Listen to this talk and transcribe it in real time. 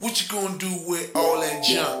What you gonna do with all that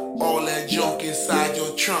junk inside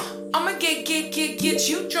your trunk? I'ma get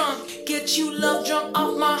you drunk, get you love drunk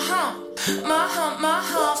off my hump. My hump, my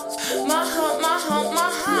hump, my hump, my hump,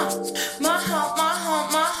 my hump, my hump, my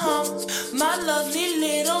hump, my hump, my lovely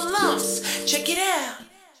little lumps. Check it out.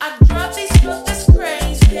 I drive these brothers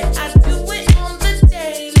crazy. I do it on the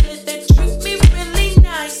daily. They treat me really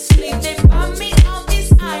nicely. They buy me all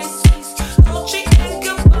these ices, Dolce and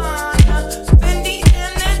Gabbana, Fendi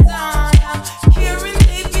and Adana. Karen,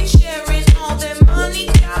 they be sharing all their money.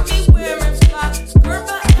 Got me wearing fly. Girl,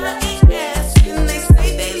 but I ain't asking. They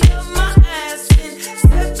say they love my ass in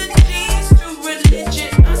 7 G's to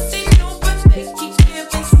religion. I say no, but they keep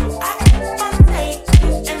giving, so I keep on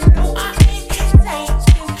taking. And no, I ain't taking.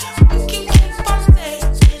 We can keep on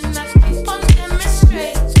taking. I keep on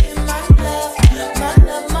demonstrating my love, my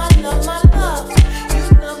love, my love, my love. You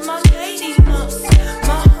love my lady lumps.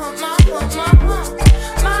 My hump, my hump, my hump.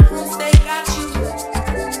 My humps, they got you.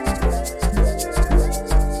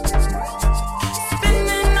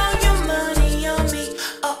 Spending all your money on me.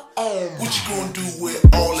 What you gonna do with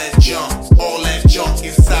all that junk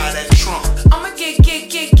inside that trunk? I'ma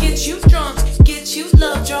get you drunk, get you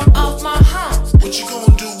love drunk off my hump. What you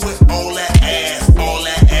gonna do with all that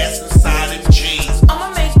ass inside them jeans? I'ma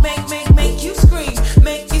make you scream,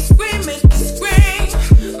 make you scream, make you scream.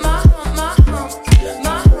 My hump, my hump,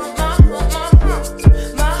 my hump, my hump, my hump,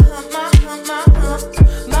 my hump, my hump, my hump,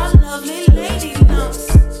 my lovely lady lumps.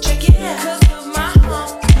 Check it out, 'cause of my hump,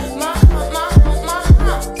 my hump, my hump, my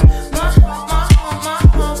hump, my hump, my hump, my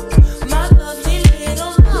hump, my lovely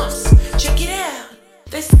little lumps. Check it out.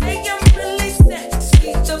 They say I'm really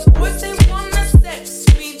sexy. The boys they wanna sex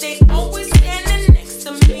me. They always standing next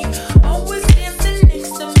to me, always dancing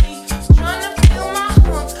next to me, trying to feel my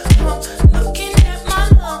hump, hump, looking at my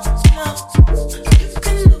lump, lump. You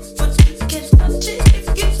can look, but you can't touch it. If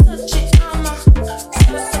you touch it, I'ma start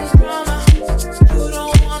some drama. You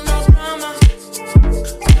don't want no drama,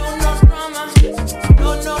 no drama,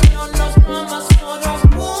 no drama. So don't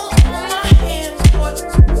pull on my hand, boy.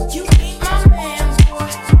 You ain't my man, boy.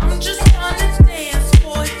 I'm just trying to dance,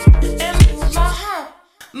 boy, and move my hump,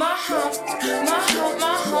 my hump, my hump,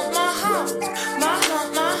 my hump, my hump, my hump,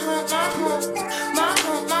 my hump, my hump, my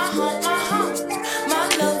hump, my hump, my hump, my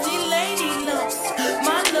lovely lady lumps,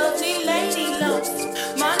 my lovely lady lumps,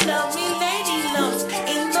 my lovely lady lumps,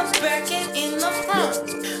 in the back and in the front.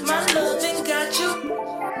 My loving got you.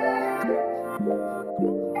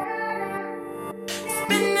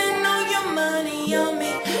 Spending all your money on me.